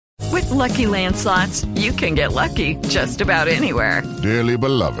Lucky Land Slots, you can get lucky just about anywhere. Dearly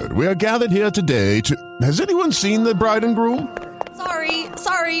beloved, we are gathered here today to... Has anyone seen the bride and groom?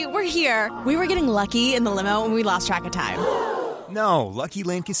 Sorry, we're here. We were getting lucky in the limo and we lost track of time. No, Lucky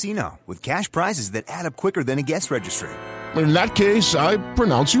Land Casino, with cash prizes that add up quicker than a guest registry. In that case, I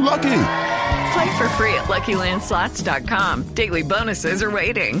pronounce you lucky. Play for free at LuckyLandSlots.com. Daily bonuses are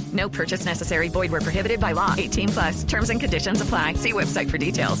waiting. No purchase necessary. Void where prohibited by law. 18+. Terms and conditions apply. See website for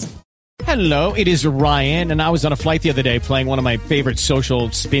details. Hello, it is Ryan, and I was on a flight the other day playing one of my favorite social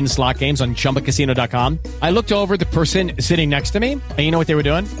spin slot games on ChumbaCasino.com. I looked over at the person sitting next to me, and you know what they were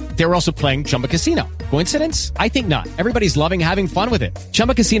doing? They were also playing Chumba Casino. Coincidence? I think not. Everybody's loving having fun with it.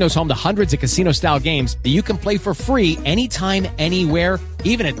 Chumba Casino is home to hundreds of casino-style games that you can play for free anytime, anywhere,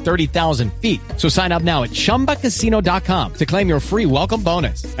 even at 30,000 feet. So sign up now at ChumbaCasino.com to claim your free welcome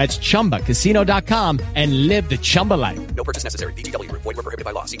bonus. That's ChumbaCasino.com and live the Chumba life. No purchase necessary. VGW. Void where prohibited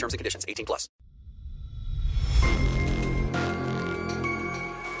by law. See terms and conditions. 18+.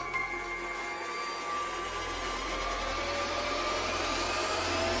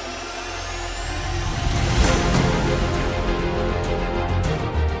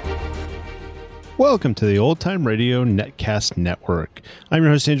 Welcome to the Old Time Radio Netcast Network. I'm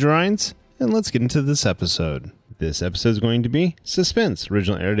your host, Andrew Rines, and let's get into this episode. This episode is going to be Suspense.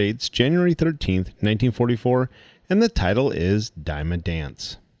 Original air dates January 13th, 1944, and the title is Dime a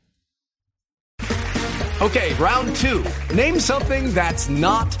Dance. Okay, round two. Name something that's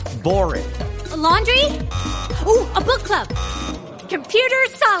not boring. A laundry? Ooh, a book club. Computer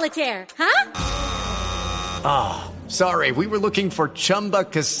solitaire, huh? Ah, sorry, we were looking for Chumba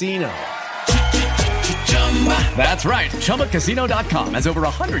Casino. That's right, ChumbaCasino.com has over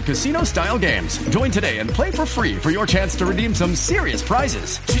 100 casino-style games. Join today and play for free for your chance to redeem some serious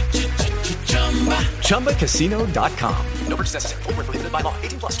prizes. ChumbaCasino.com. No purchase necessary. Void where prohibited by law.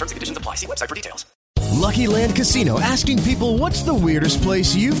 18+. Terms and conditions apply. See website for details. Lucky Land Casino, asking people, what's the weirdest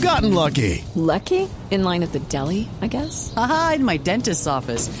place you've gotten lucky? Lucky? In line at the deli, I guess? Aha, in my dentist's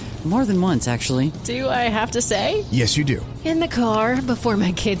office. More than once, actually. Do I have to say? Yes, you do. In the car before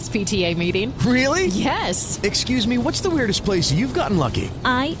my kids' PTA meeting. Really? Yes. Excuse me, what's the weirdest place you've gotten lucky?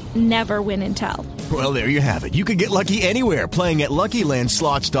 I never win and tell. Well, there you have it. You can get lucky anywhere, playing at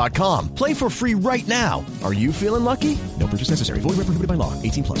LuckyLandSlots.com. Play for free right now. Are you feeling lucky? No purchase necessary. Void where prohibited by law.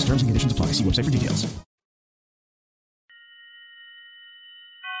 18+. Terms and conditions apply. See website for details.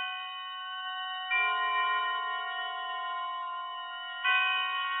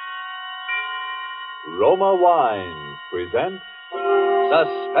 Roma Wines present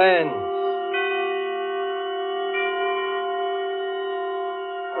Suspense.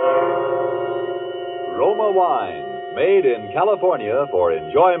 Roma Wines, made in California for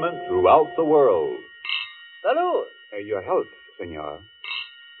enjoyment throughout the world. Salud. Your health, senor.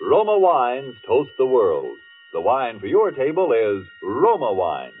 Roma Wines toast the world. The wine for your table is Roma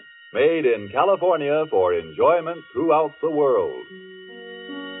Wine, made in California for enjoyment throughout the world.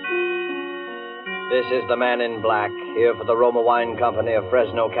 This is the Man in Black, here for the Roma Wine Company of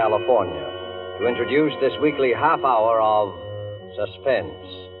Fresno, California, to introduce this weekly half hour of Suspense.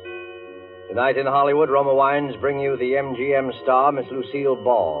 Tonight in Hollywood, Roma Wines bring you the MGM star, Miss Lucille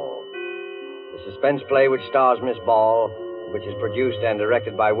Ball. The suspense play which stars Miss Ball, which is produced and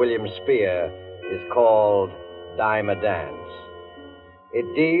directed by William Spear, is called Dime a Dance. It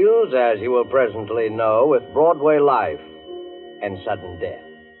deals, as you will presently know, with Broadway life and sudden death,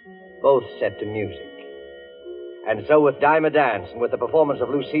 both set to music. And so with Dime a Dance and with the performance of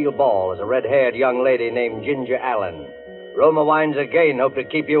Lucille Ball as a red-haired young lady named Ginger Allen, Roma Wines again hope to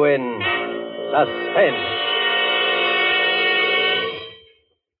keep you in suspense.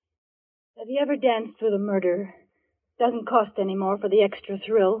 Have you ever danced with a murderer? Doesn't cost any more for the extra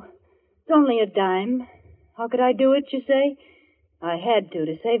thrill. It's only a dime. How could I do it, you say? I had to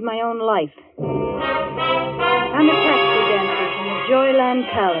save my own life. I'm a taxi dancer from the Joyland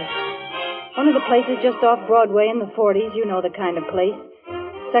Palace. One of the places just off Broadway in the 40s, you know the kind of place.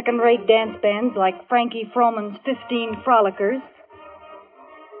 Second-rate dance bands like Frankie Froman's 15 Frolickers.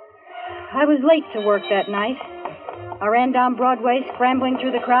 I was late to work that night. I ran down Broadway, scrambling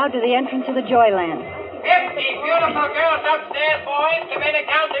through the crowd to the entrance of the Joyland. 50 beautiful girls upstairs, boys. Come in and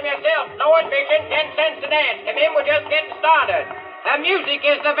count them yourself. No admission, 10 cents a dance. Come in, we're just getting started. The music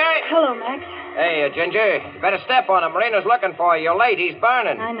is the very... Hello, Max. Hey, Ginger, you better step on him. Marina's looking for you. You're late. He's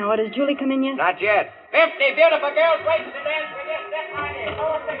burning. I know it. Has Julie come in yet? Not yet. 50 beautiful girls waiting to dance. We just step right in.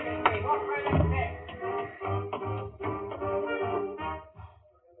 No admission, please. Walk right in there.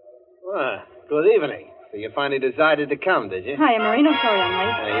 Well, good evening. So you finally decided to come, did you? Hi, Marino. Sorry I'm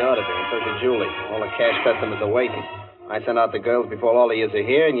late. Yeah, you ought to be. So did Julie. All the cash customers are waiting. I sent out the girls before all of you are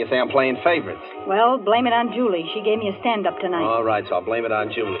here, and you say I'm playing favorites. Well, blame it on Julie. She gave me a stand-up tonight. All right, so I'll blame it on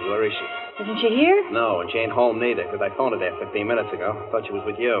Julie. Where is she? Isn't she here? No, and she ain't home neither, because I phoned her there 15 minutes ago. Thought she was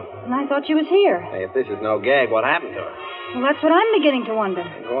with you. And I thought she was here. Hey, if this is no gag, what happened to her? Well, that's what I'm beginning to wonder.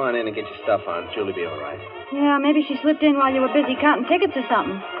 Go on in and get your stuff on. Julie'll be all right. Yeah, maybe she slipped in while you were busy counting tickets or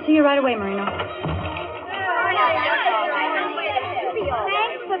something. See you right away, Marino.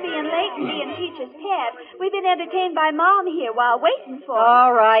 Thanks for being late and being teacher's pet. We've been entertained by Mom here while waiting for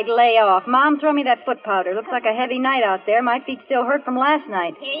All right, lay off. Mom, throw me that foot powder. Looks like a heavy night out there. My feet still hurt from last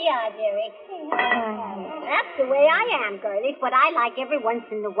night. Here you are, dearie. That's the way I am, girlie. What I like every once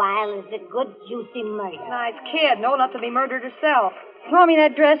in a while is a good, juicy murder. Nice kid. Old enough to be murdered herself. Throw me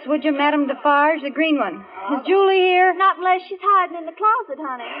that dress, would you, Madame Defarge, the green one. Is Julie here? Not unless she's hiding in the closet,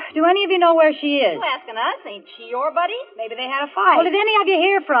 honey. Do any of you know where she is? You asking us? Ain't she your buddy? Maybe they had a fight. Well, did any of you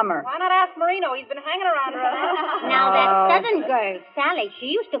hear from her? Why not ask Marino? He's been hanging around her. Now, that southern girl, Sally,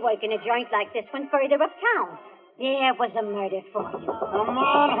 she used to work in a joint like this one further uptown. There was a murder for you. Come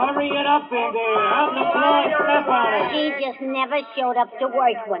on, hurry it up in there. Out on the floor and step on it. She just never showed up to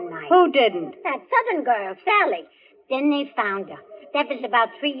work one night. Who didn't? That southern girl, Sally. Then they found her. That was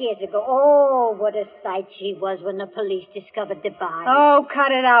about 3 years ago. Oh, what a sight she was when the police discovered the body. Oh,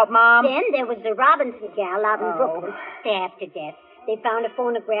 cut it out, Mom. Then there was the Robinson gal out in Brooklyn, stabbed to death. They found a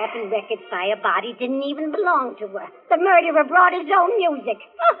phonograph and records by a body didn't even belong to her. The murderer brought his own music.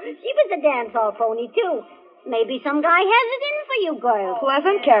 Oh, she was a dance hall pony, too. Maybe some guy has it in for you girls.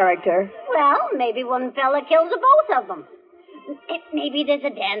 Pleasant character. Well, maybe one fella kills the both of them. Maybe there's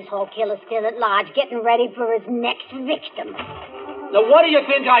a dance hall killer still at large getting ready for his next victim. Now, what do you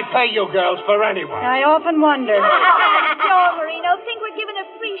think I pay you girls for anyway? I often wonder. Sure, Marino. Think we're giving a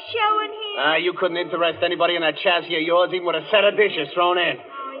free show in here? You couldn't interest anybody in that chassis of yours even with a set of dishes thrown in.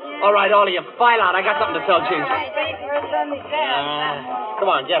 All right, all of you, file out. I got something to tell Ginger.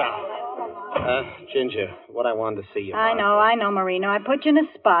 Come on, get out. Ginger, what I wanted to see you I know, Marino. I put you in a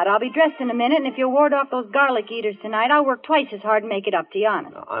spot. I'll be dressed in a minute, and if you'll ward off those garlic eaters tonight, I'll work twice as hard and make it up to you,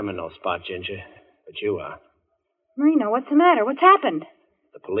 honest. No, I'm in no spot, Ginger, but you are. Marino, what's the matter? What's happened?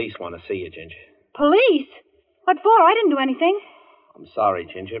 The police want to see you, Ginger. Police? What for? I didn't do anything. I'm sorry,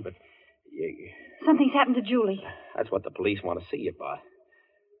 Ginger, but Something's happened to Julie. that's what the police want to see you by.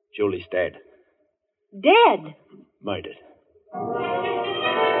 Julie's dead. Dead? Murdered.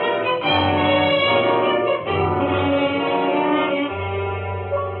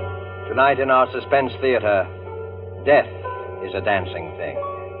 Tonight in our Suspense Theater, death is a dancing thing.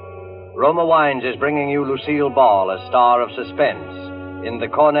 Roma Wines is bringing you Lucille Ball, a star of suspense, in the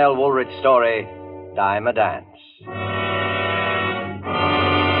Cornell Woolrich story, Dime a Dance.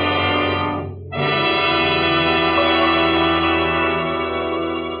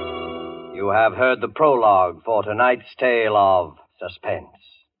 You have heard the prologue for tonight's tale of suspense.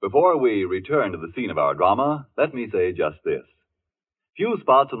 Before we return to the scene of our drama, let me say just this. Few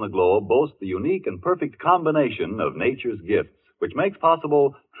spots on the globe boast the unique and perfect combination of nature's gifts, which makes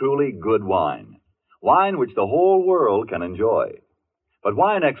possible truly good wine. Wine which the whole world can enjoy. But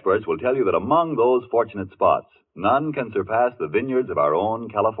wine experts will tell you that among those fortunate spots, none can surpass the vineyards of our own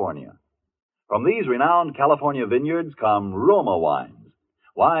California. From these renowned California vineyards come Roma wines.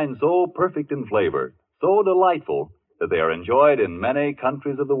 Wines so perfect in flavor, so delightful, that they are enjoyed in many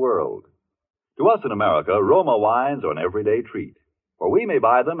countries of the world. To us in America, Roma wines are an everyday treat, for we may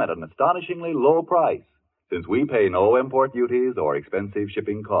buy them at an astonishingly low price, since we pay no import duties or expensive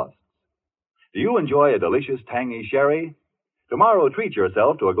shipping costs. Do you enjoy a delicious tangy sherry? Tomorrow treat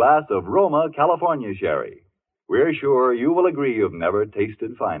yourself to a glass of Roma California sherry. We're sure you will agree you've never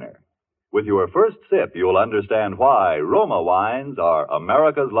tasted finer. With your first sip, you'll understand why Roma wines are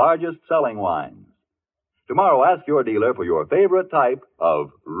America's largest selling wines. Tomorrow, ask your dealer for your favorite type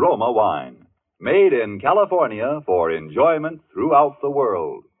of Roma wine, made in California for enjoyment throughout the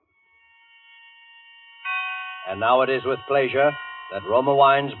world. And now it is with pleasure that Roma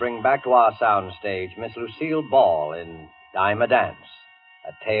Wines bring back to our soundstage Miss Lucille Ball in Dime a Dance,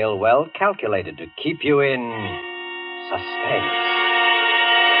 a tale well calculated to keep you in suspense.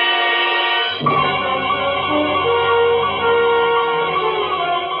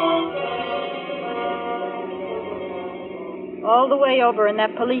 All the way over in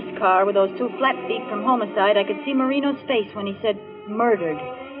that police car with those two flat feet from homicide, I could see Marino's face when he said murdered.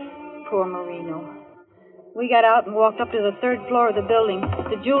 Poor Marino. We got out and walked up to the third floor of the building,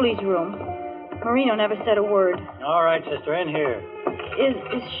 to Julie's room. Marino never said a word. All right, sister, in here.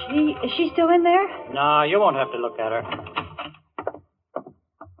 Is she still in there? No, you won't have to look at her.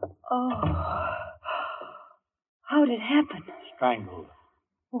 Oh. How did it happen? Strangled.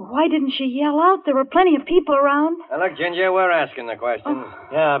 Why didn't she yell out? There were plenty of people around. Now, look, Ginger, we're asking the question.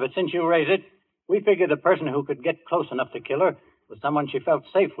 Yeah, but since you raise it, we figured the person who could get close enough to kill her was someone she felt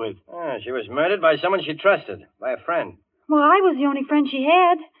safe with. She was murdered by someone she trusted, by a friend. Well, I was the only friend she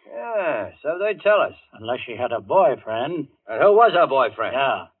had. Yeah, so they tell us. Unless she had a boyfriend. And who was her boyfriend?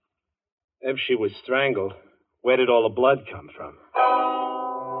 Yeah. If she was strangled, where did all the blood come from?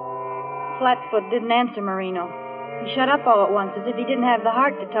 Flatfoot didn't answer Marino. He shut up all at once, as if he didn't have the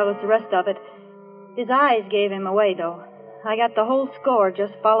heart to tell us the rest of it. His eyes gave him away, though. I got the whole score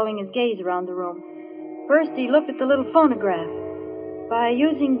just following his gaze around the room. First, he looked at the little phonograph. By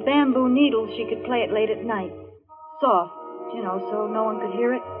using bamboo needles, she could play it late at night. Soft, so no one could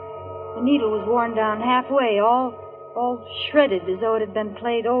hear it. The needle was worn down halfway, all shredded as though it had been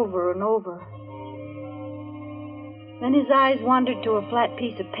played over and over. Then his eyes wandered to a flat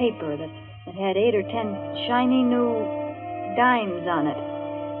piece of paper that had 8 or 10 shiny new dimes on it.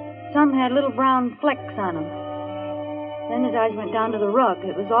 Some had little brown flecks on them. Then his eyes went down to the rug.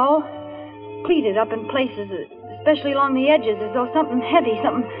 It was all pleated up in places, especially along the edges, as though something heavy,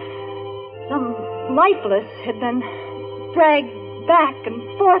 something lifeless had been dragged back and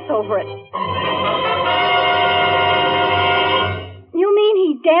forth over it. You mean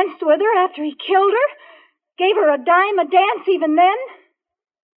he danced with her after he killed her? Gave her a dime a dance even then?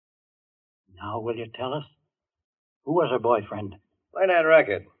 Now, will you tell us? Who was her boyfriend? Play that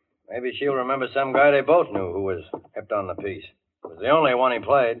record. Maybe she'll remember some guy they both knew who was kept on the piece. It was the only one he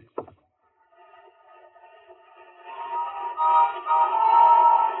played.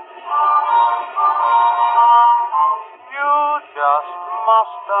 You just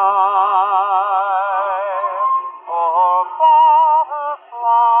must die for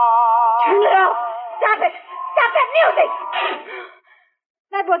butterfly. Turn it off! Stop it! Stop that music!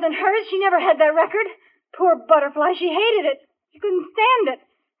 That wasn't hers. She never had that record. Poor Butterfly. She hated it. She couldn't stand it.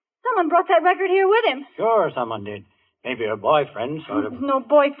 Someone brought that record here with him. Sure, someone did. Maybe her boyfriend sort of... It was no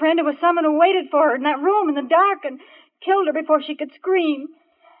boyfriend. It was someone who waited for her in that room in the dark and killed her before she could scream.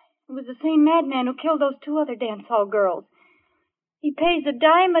 It was the same madman who killed those 2 other dance hall girls. He pays a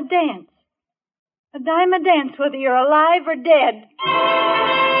dime a dance. A dime a dance whether you're alive or dead.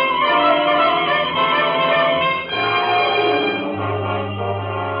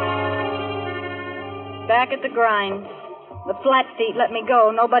 Back at the grind. The flat feet let me go.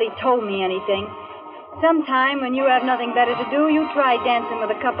 Nobody told me anything. Sometime when you have nothing better to do, you try dancing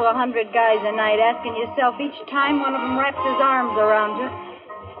with a couple of 100 guys a night, asking yourself each time one of them wraps his arms around you,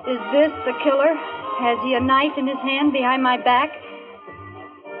 is this the killer? Has he a knife in his hand behind my back?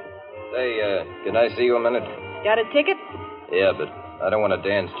 Say, can I see you a minute? Got a ticket? Yeah, but I don't want to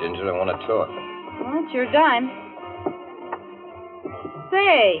dance, Ginger. I want to talk. Well, it's your dime.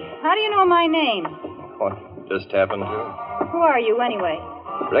 Say, how do you know my name? What, just happened to? Who are you, anyway?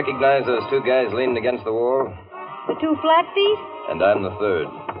 Recognize those 2 guys leaning against the wall? The 2 flat feet? And I'm the third.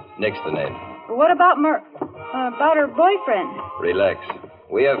 Nick's the name. What about about her boyfriend? Relax.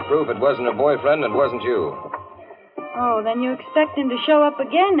 We have proof it wasn't her boyfriend and wasn't you. Oh, then you expect him to show up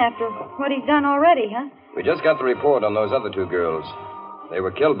again after what he's done already, huh? We just got the report on those other 2 girls. They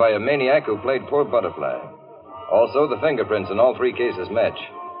were killed by a maniac who played poor Butterfly. Also, the fingerprints in all 3 cases match.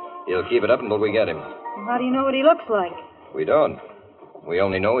 He'll keep it up until we get him. How do you know what he looks like? We don't. We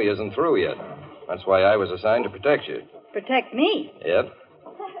only know he isn't through yet. That's why I was assigned to protect you. Protect me? Yep.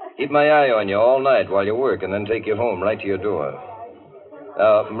 Keep my eye on you all night while you work and then take you home right to your door.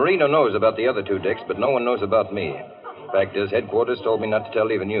 Marino knows about the other 2 dicks, but no one knows about me. Fact is, headquarters told me not to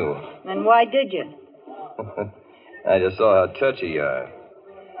tell even you. Then why did you? I just saw how touchy you are.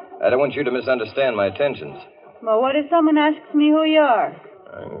 I don't want you to misunderstand my intentions. Well, what if someone asks me who you are?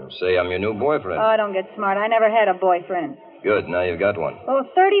 Say I'm your new boyfriend. Oh, don't get smart. I never had a boyfriend. Good, now you've got one. Oh,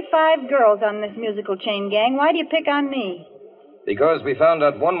 35 girls on this musical chain gang. Why do you pick on me? Because we found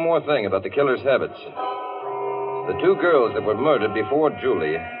out one more thing about the killer's habits. The 2 girls that were murdered before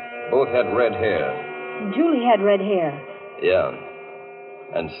Julie both had red hair. Julie had red hair. Yeah.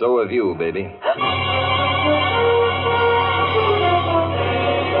 And so have you, baby.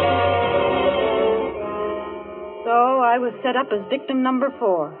 So I was set up as victim number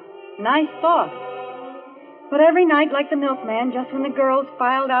 4. Nice thought. But every night, like the milkman, just when the girls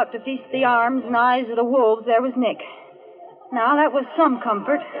filed out to feast the arms and eyes of the wolves, there was Nick. Now, that was some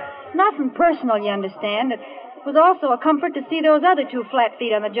comfort. Nothing personal, you understand. It was also a comfort to see those other 2 flat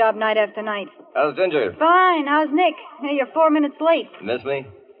feet on the job night after night. How's Ginger? Fine. How's Nick? Hey, you're 4 minutes late. Miss me?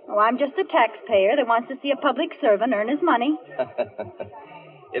 Oh, I'm just a taxpayer that wants to see a public servant earn his money.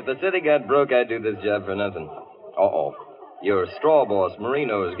 If the city got broke, I'd do this job for nothing. Uh-oh. Your straw boss,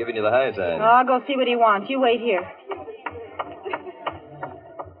 Marino, is giving you the high sign. Oh, I'll go see what he wants. You wait here.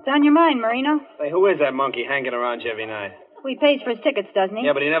 It's on your mind, Marino. Say, who is that monkey hanging around you every night? He pays for his tickets, doesn't he?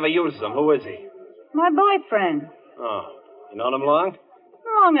 Yeah, but he never uses them. Who is he? My boyfriend. Oh, you known him long?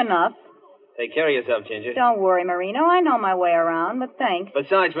 Long enough. Take care of yourself, Ginger. Don't worry, Marino. I know my way around, but thanks.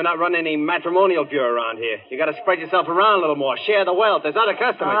 Besides, we're not running any matrimonial bureau around here. You got to spread yourself around a little more. Share the wealth. There's other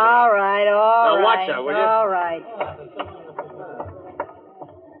customers. All right. Now, watch out, will you? All right.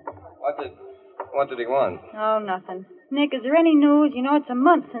 What did he want? Oh, nothing. Nick, is there any news? You know, it's a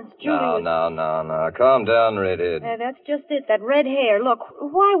month since Julie was... No. Calm down, redhead. That's just it, that red hair. Look,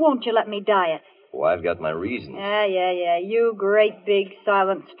 why won't you let me dye it? Oh, I've got my reasons. Yeah. You great, big,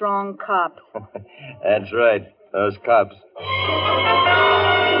 silent, strong cop. That's right. Those cops.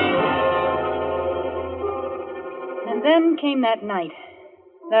 And then came that night.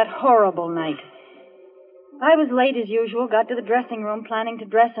 That horrible night. I was late as usual, got to the dressing room planning to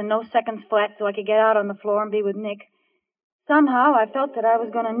dress in no seconds flat so I could get out on the floor and be with Nick. Somehow I felt that I was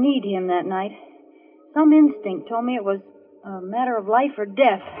going to need him that night. Some instinct told me it was a matter of life or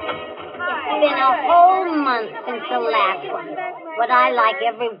death. It's been a whole month since the last one. What I like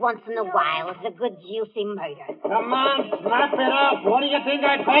every once in a while is a good juicy murder. Come on, snap it up. What do you think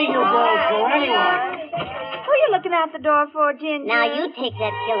I pay you girls for anyway? Who are you looking out the door for, Ginger? Now, you take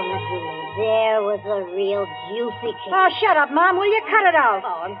that killing of Julie. There was a real juicy case. Oh, shut up, Mom. Will you cut it out?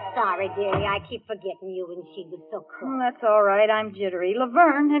 Oh, I'm sorry, dearie. I keep forgetting you, and she was so cruel. Well, that's all right. I'm jittery.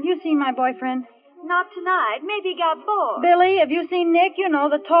 Laverne, have you seen my boyfriend? Not tonight. Maybe he got bored. Billy, have you seen Nick? You know,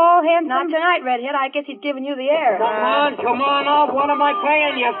 the tall, handsome... Not tonight, Redhead. I guess he's giving you the air. Come on up. What am I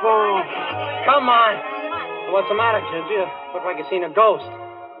paying you for? Come on. What's the matter, Ginger? You look like you've seen a ghost.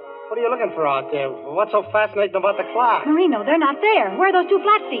 What are you looking for out there? What's so fascinating about the clock? Marino, they're not there. Where are those two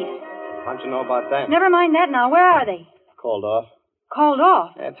flat feet? How'd you know about that? Never mind that now. Where are they? Called off. Called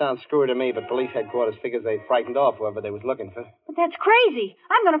off? That sounds screwy to me, but police headquarters figures they frightened off whoever they was looking for. But that's crazy.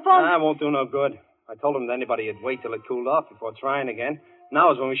 I'm going to phone... That won't do no good. I told them that anybody would wait till it cooled off before trying again.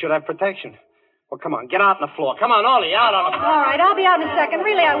 Now is when we should have protection. Well, come on, get out on the floor. Come on, Ollie, out on the floor. All right, I'll be out in a second.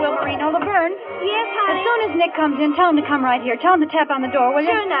 Really, I will, Marino. Laverne. Yes, honey? As soon as Nick comes in, tell him to come right here. Tell him to tap on the door, will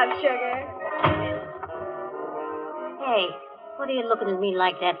you? Sure enough, sugar. Hey, what are you looking at me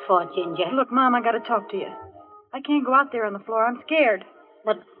like that for, Ginger? Look, Mom, I got to talk to you. I can't go out there on the floor. I'm scared.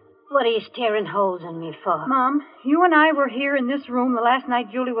 But what are you staring holes in me for? Mom, you and I were here in this room the last night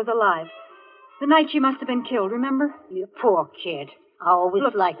Julie was alive. The night she must have been killed, remember? You poor kid. I always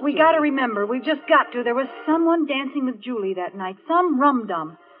Look, liked we you. got to remember. We've just got to. There was someone dancing with Julie that night. Some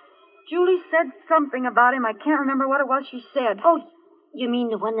rum-dum. Julie said something about him. I can't remember what it was she said. Oh, you mean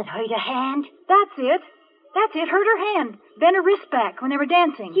the one that hurt her hand? That's it. Hurt her hand. Bent her wrist back when they were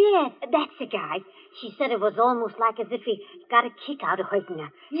dancing. Yeah, that's the guy. She said it was almost like as if he got a kick out of hurting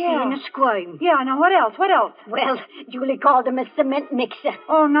her. Yeah. Seeing her squirm. Yeah, now what else? What else? Well, Julie called him a cement mixer.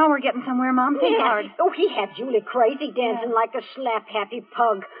 Oh, now we're getting somewhere, Mom. Think hard. Oh, he had Julie crazy, dancing like a slap-happy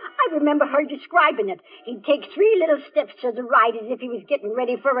pug. I remember her describing it. He'd take 3 little steps to the right as if he was getting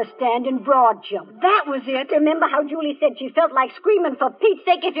ready for a standing broad jump. That was it. Remember how Julie said she felt like screaming, for Pete's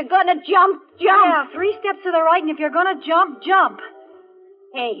sake, if you're gonna jump, jump. Yeah, 3 steps to the right, and if you're gonna jump, jump.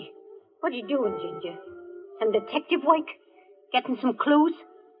 Hey, what are you doing, Ginger? Some detective work? Getting some clues?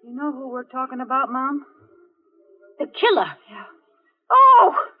 You know who we're talking about, Mom? The killer. Yeah.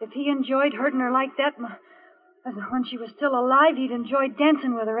 Oh! If he enjoyed hurting her like that when she was still alive, he'd enjoy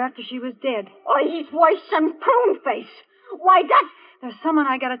dancing with her after she was dead. Oh, he's worse than prune face. Why, that... There's someone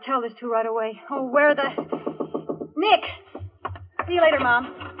I gotta tell this to right away. Oh, where the... Nick! See you later, Mom.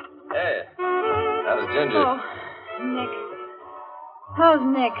 Hey, how's Ginger? Oh, Nick. How's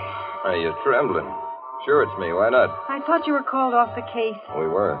Nick? Are you trembling? Sure, it's me. Why not? I thought you were called off the case. We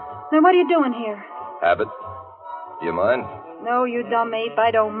were. Then what are you doing here? Habit. Do you mind? No, you dumb ape.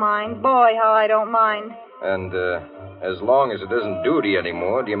 I don't mind. Boy, how I don't mind. And, as long as it isn't duty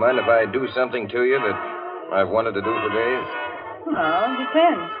anymore, do you mind if I do something to you that I've wanted to do for days? Well, it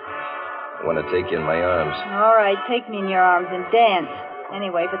depends. I want to take you in my arms. All right, take me in your arms and dance.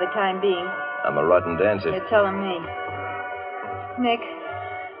 Anyway, for the time being. I'm a rotten dancer. You're telling me.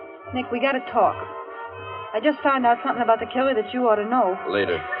 Nick, we gotta talk. I just found out something about the killer that you ought to know.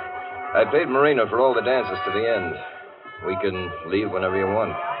 Later. I paid Marino for all the dances to the end. We can leave whenever you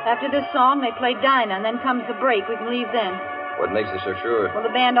want. After this song, they play Dinah, and then comes the break. We can leave then. What makes you so sure? Well,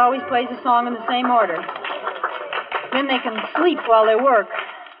 the band always plays the song in the same order. Then they can sleep while they work.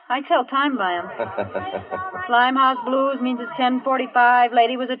 I tell time by 'em. Limehouse Blues means it's 10:45.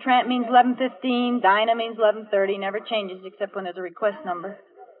 Lady Was a Tramp means 11:15. Dinah means 11:30. Never changes except when there's a request number.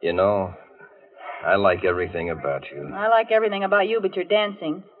 You know, I like everything about you. I like everything about you, but you're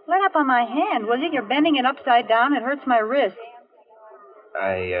dancing. Let up on my hand, will you? You're bending it upside down. It hurts my wrist.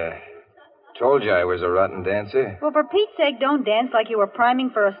 I told you I was a rotten dancer. Well, for Pete's sake, don't dance like you were priming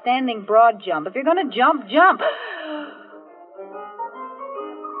for a standing broad jump. If you're going to jump, jump.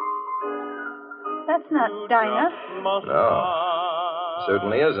 That's not Dinah. No,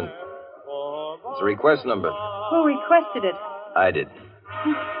 certainly isn't. It's a request number. Who requested it? I did.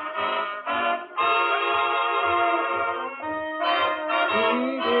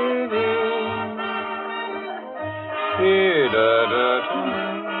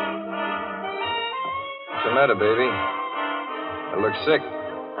 What's the matter, baby? You look sick.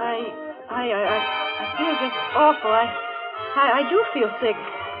 I feel just awful. I do feel sick.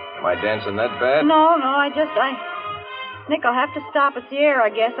 Am I dancing that bad? No, Nick, I'll have to stop. It's the air, I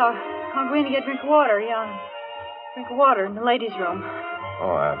guess. I'll go in and get a drink of water. Yeah, drink of water in the ladies' room.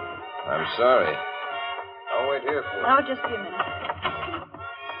 Oh, I'm sorry. I'll wait here for you. I'll just be a minute.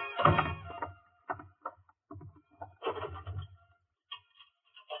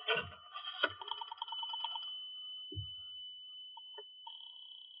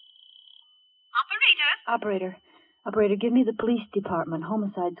 Operator, give me the police department,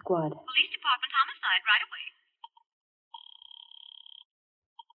 homicide squad. Police department, homicide, right away.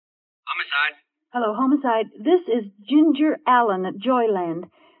 Homicide. Hello, homicide. This is Ginger Allen at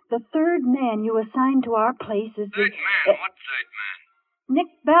Joyland. The third man you assigned to our place is Third man? What third man? Nick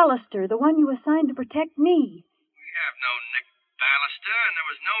Ballister, the one you assigned to protect me. We have no Nick Ballister, and there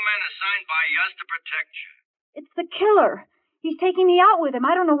was no man assigned by us to protect you. It's the killer. He's taking me out with him.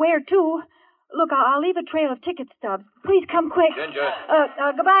 I don't know where to. Look, I'll leave a trail of ticket stubs. Please come quick. Ginger.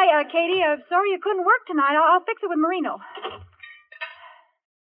 Goodbye, Katie. Sorry you couldn't work tonight. I'll fix it with Marino.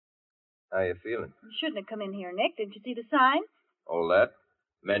 How you feeling? You shouldn't have come in here, Nick. Didn't you see the sign? All that?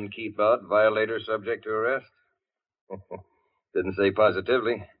 Men keep out, violators subject to arrest? Didn't say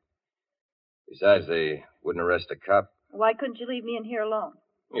positively. Besides, they wouldn't arrest a cop. Why couldn't you leave me in here alone?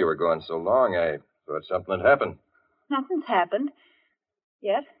 You were gone so long, I thought something had happened. Nothing's happened.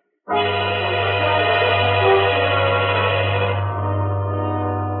 Yet.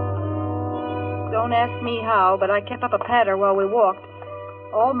 Don't ask me how, but I kept up a patter while we walked.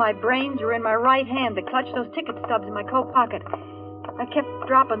 All my brains were in my right hand to clutch those ticket stubs in my coat pocket. I kept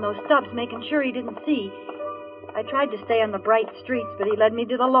dropping those stubs, making sure he didn't see. I tried to stay on the bright streets, but he led me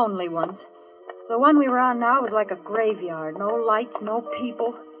to the lonely ones. The one we were on now was like a graveyard. No lights, no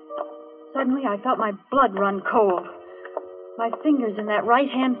people. Suddenly, I felt my blood run cold. My fingers in that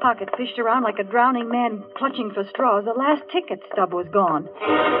right-hand pocket fished around like a drowning man clutching for straws. The last ticket stub was gone.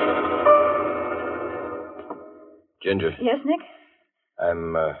 Ginger. Yes, Nick?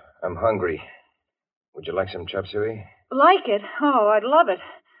 I'm hungry. Would you like some chop suey? Like it? Oh, I'd love it.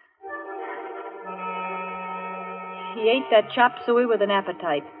 He ate that chop suey with an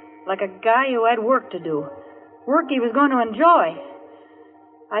appetite, like a guy who had work to do. Work he was going to enjoy.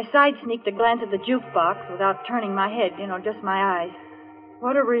 I side-sneaked a glance at the jukebox without turning my head, just my eyes.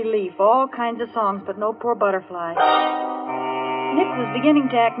 What a relief. All kinds of songs, but no poor butterfly. Nick was beginning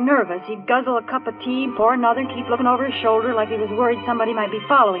to act nervous. He'd guzzle a cup of tea, pour another, keep looking over his shoulder like he was worried somebody might be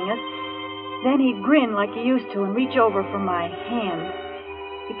following us. Then he'd grin like he used to and reach over for my hand.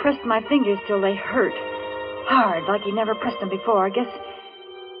 He pressed my fingers till they hurt. Hard, like he never pressed them before. I guess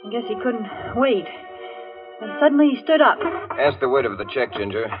he couldn't wait. And suddenly he stood up. Ask the waiter for the check,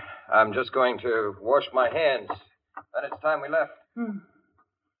 Ginger. I'm just going to wash my hands. Then it's time we left.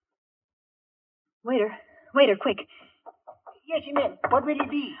 Waiter, quick. Yes, you mean. What will it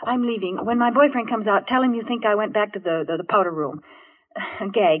be? I'm leaving. When my boyfriend comes out, tell him you think I went back to the powder room.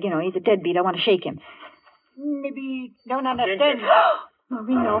 Gag, he's a deadbeat. I want to shake him. Maybe don't understand.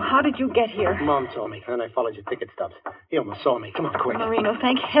 Marino, how did you get here? Mom told me, and I followed your ticket stubs. He almost saw me. Come on, quick. Marino,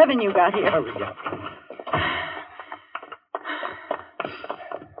 thank heaven you got here. Hurry up.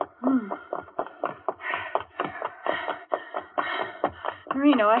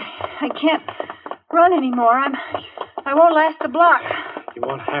 Marino, I can't run anymore. I won't last the block. You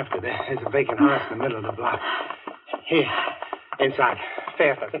won't have to. There's a vacant house in the middle of the block. Here, inside.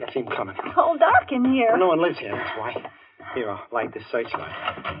 Fast, I think I see him coming. It's all dark in here. Well, no one lives here, that's why. Here, I'll light this searchlight.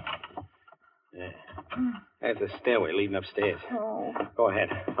 Yeah. There's a stairway leading upstairs. Oh. Go ahead.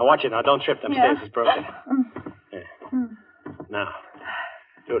 Now, watch it now. Don't trip. Them stairs is broken. Yeah. Now,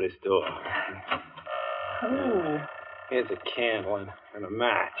 through this door. Oh. Here's a candle and a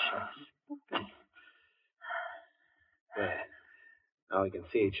match. There. Now we can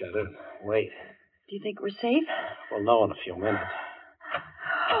see each other. Wait. Do you think we're safe? We'll know in a few minutes.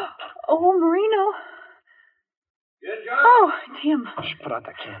 Oh, Marino. Good job. Oh, it's him. Shh, put out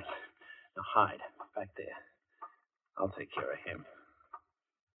that candle. Now hide back there. I'll take care of him.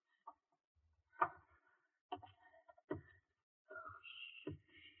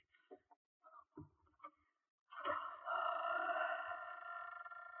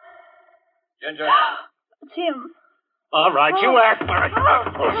 Ginger. It's him. All right, you ask for it.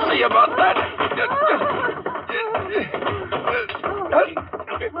 We'll see about that.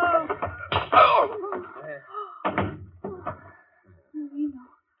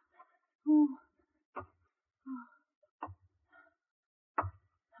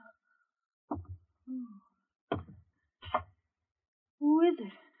 Who is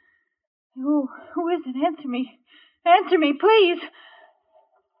it? Who is it? Answer me. Answer me, please.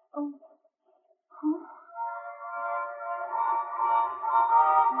 Oh.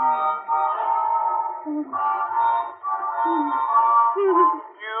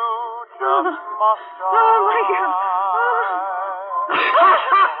 Oh, my God.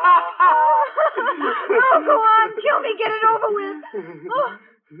 Oh, go on. Kill me. Get it over with.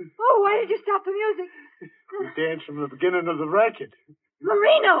 Oh, why did you stop the music? We danced from the beginning of the record.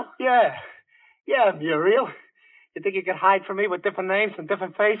 Marino. Yeah, Muriel. You think you could hide from me with different names and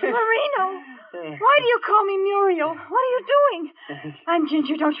different faces? Marino. Why do you call me Muriel? What are you doing? I'm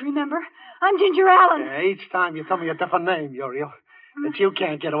Ginger, don't you remember? I'm Ginger Allen. Each time you tell me a different name, Muriel. But you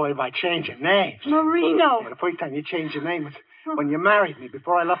can't get away by changing names. Marino. The first time you changed your name was when you married me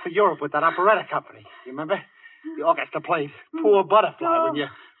before I left for Europe with that operetta company. You remember? The orchestra played Poor Butterfly when you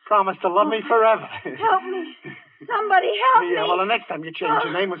promised to love me forever. Help me. Somebody help me. Yeah, well, the next time you changed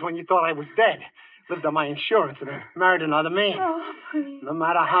your name was when you thought I was dead. Lived on my insurance and married another man. Oh, please. No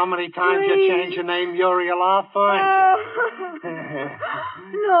matter how many times you change your name, Muriel, I'll find you.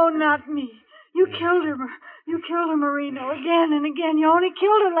 No, not me. You killed her. You killed her, Marino, again and again. You only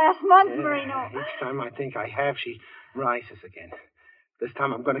killed her last month, Marino. Each time I think I have, she rises again. This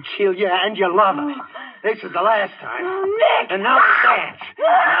time I'm going to kill you and your lover. This is the last time. Oh, Nick! And now we dance.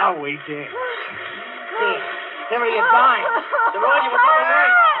 Now we dance. Here are your dimes. They're all you were going to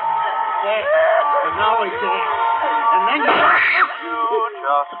wait. There. And now we dance. And then you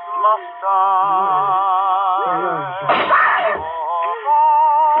just must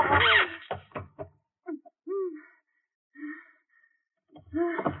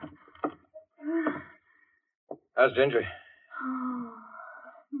How's Ginger? Oh,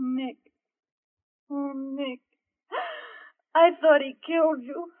 Nick. Oh, Nick. I thought he killed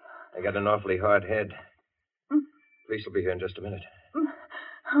you. I got an awfully hard head. Police will be here in just a minute.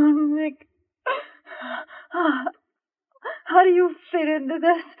 Oh, Nick. How do you fit into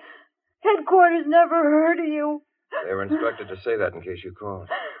this? Headquarters never heard of you. They were instructed to say that in case you called.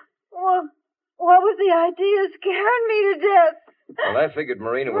 Well, what was the idea? Scaring me to death. Well, I figured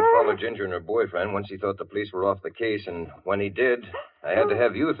Marina would follow Ginger and her boyfriend once he thought the police were off the case, and when he did, I had to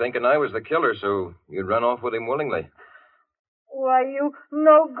have you thinking I was the killer, so you'd run off with him willingly. Why, you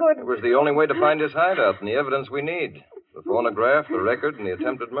no good. It was the only way to find his hideout and the evidence we need. The phonograph, the record, and the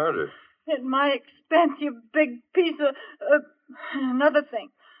attempted murder. At my expense, you big piece of... another thing.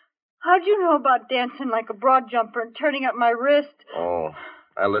 How'd you know about dancing like a broad jumper and turning up my wrist? Oh,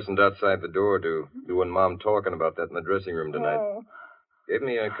 I listened outside the door to you and Mom talking about that in the dressing room tonight. Oh. Gave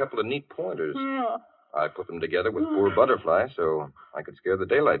me a couple of neat pointers. Yeah. I put them together with Poor Butterfly so I could scare the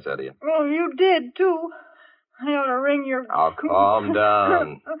daylights out of you. Well, you did, too. I ought to ring your... Oh, calm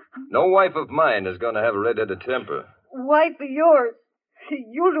down. No wife of mine is going to have a red-headed temper. Wife of yours.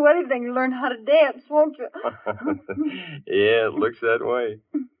 You'll do anything to learn how to dance, won't you? Yeah, it looks that way.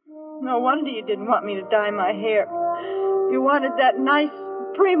 No wonder you didn't want me to dye my hair. You wanted that nice,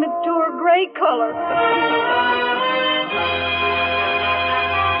 premature gray color.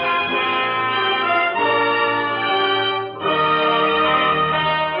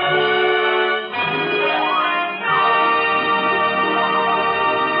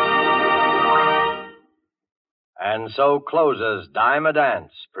 And so closes Dime a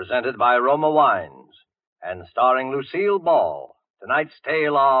Dance, presented by Roma Wines, and starring Lucille Ball, tonight's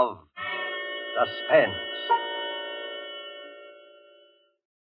tale of Suspense.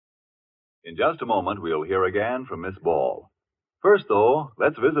 In just a moment, we'll hear again from Miss Ball. First, though,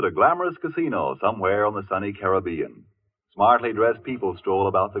 let's visit a glamorous casino somewhere on the sunny Caribbean. Smartly dressed people stroll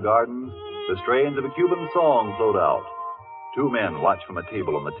about the gardens. The strains of a Cuban song float out. Two men watch from a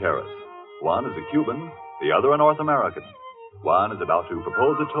table on the terrace. One is a Cuban, the other a North American. One is about to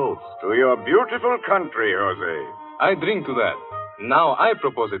propose a toast. To your beautiful country, Jose. I drink to that. Now I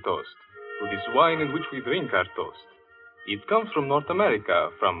propose a toast. To this wine in which we drink our toast. It comes from North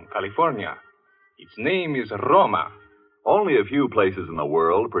America, from California. Its name is Roma. Only a few places in the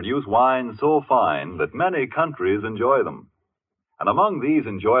world produce wines so fine that many countries enjoy them. And among these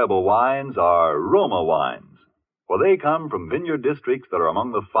enjoyable wines are Roma wines, for they come from vineyard districts that are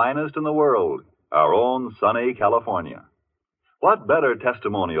among the finest in the world, our own sunny California. What better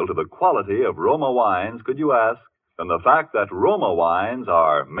testimonial to the quality of Roma wines could you ask than the fact that Roma wines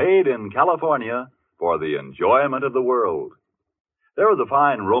are made in California for the enjoyment of the world. There is a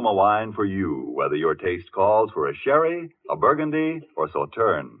fine Roma wine for you, whether your taste calls for a sherry, a burgundy, or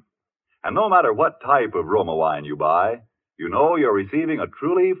sauterne. And no matter what type of Roma wine you buy, you know you're receiving a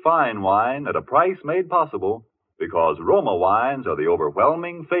truly fine wine at a price made possible because Roma wines are the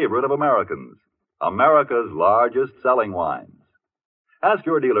overwhelming favorite of Americans, America's largest selling wines. Ask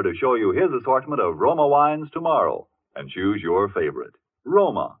your dealer to show you his assortment of Roma wines tomorrow and choose your favorite.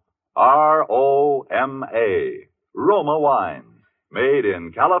 Roma, R-O-M-A, Roma wines, made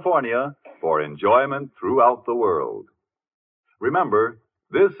in California for enjoyment throughout the world. Remember,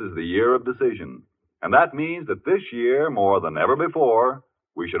 this is the year of decision, and that means that this year, more than ever before,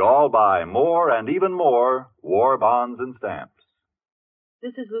 we should all buy more and even more war bonds and stamps.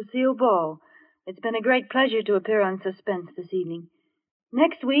 This is Lucille Ball. It's been a great pleasure to appear on Suspense this evening.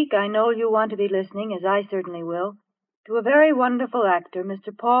 Next week, I know you want to be listening, as I certainly will, to a very wonderful actor,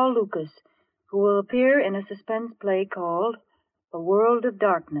 Mr. Paul Lucas, who will appear in a suspense play called A World of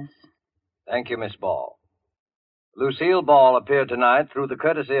Darkness. Thank you, Miss Ball. Lucille Ball appeared tonight through the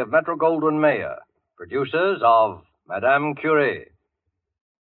courtesy of Metro-Goldwyn-Mayer, producers of Madame Curie.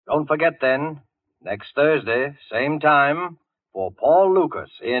 Don't forget then, next Thursday, same time, for Paul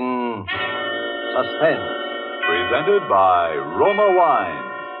Lucas in Suspense. Presented by Roma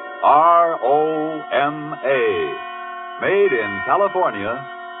Wines, R-O-M-A, made in California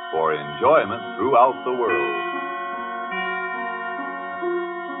for enjoyment throughout the world.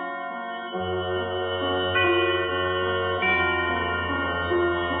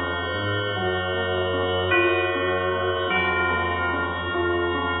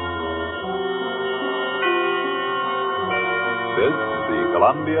 This is the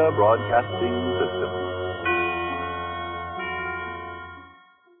Columbia Broadcasting System.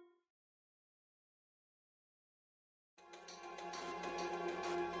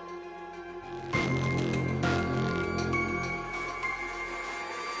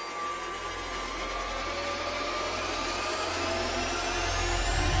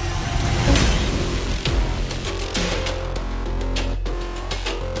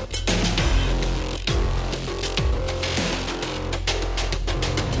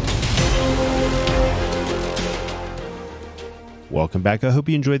 Welcome back. I hope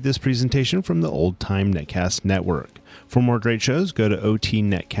you enjoyed this presentation from the Old Time Netcast Network. For more great shows, go to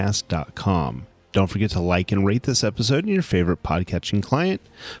otnetcast.com. Don't forget to like and rate this episode in your favorite podcatching client.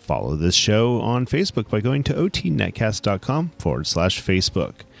 Follow this show on Facebook by going to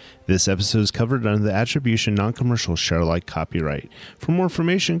otnetcast.com/Facebook. This episode is covered under the Attribution Non-Commercial Share-alike copyright. For more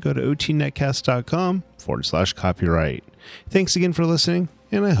information, go to otnetcast.com/copyright. Thanks again for listening,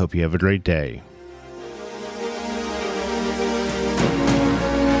 and I hope you have a great day.